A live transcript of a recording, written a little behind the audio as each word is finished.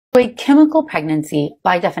So a chemical pregnancy,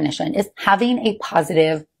 by definition, is having a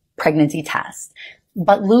positive pregnancy test,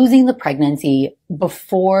 but losing the pregnancy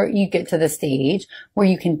before you get to the stage where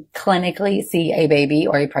you can clinically see a baby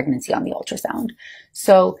or a pregnancy on the ultrasound.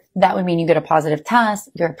 So that would mean you get a positive test,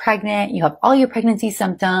 you're pregnant, you have all your pregnancy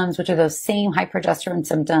symptoms, which are those same high progesterone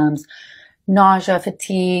symptoms, nausea,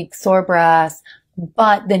 fatigue, sore breasts,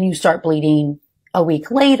 but then you start bleeding a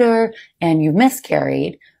week later and you've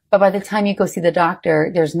miscarried. But by the time you go see the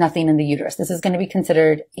doctor, there's nothing in the uterus. This is going to be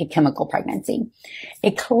considered a chemical pregnancy.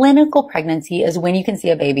 A clinical pregnancy is when you can see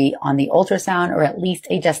a baby on the ultrasound or at least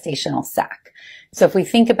a gestational sac. So if we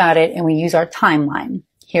think about it and we use our timeline,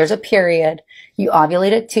 here's a period. You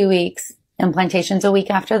ovulate at 2 weeks, implantation's a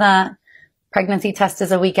week after that, pregnancy test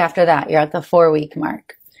is a week after that. You're at the 4-week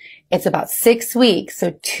mark. It's about 6 weeks,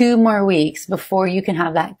 so 2 more weeks before you can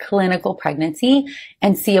have that clinical pregnancy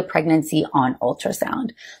and see a pregnancy on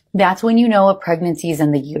ultrasound. That's when you know a pregnancy is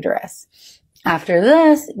in the uterus. After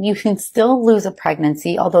this, you can still lose a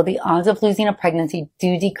pregnancy, although the odds of losing a pregnancy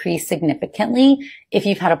do decrease significantly if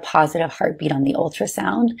you've had a positive heartbeat on the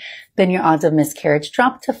ultrasound. Then your odds of miscarriage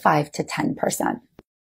drop to 5 to 10%.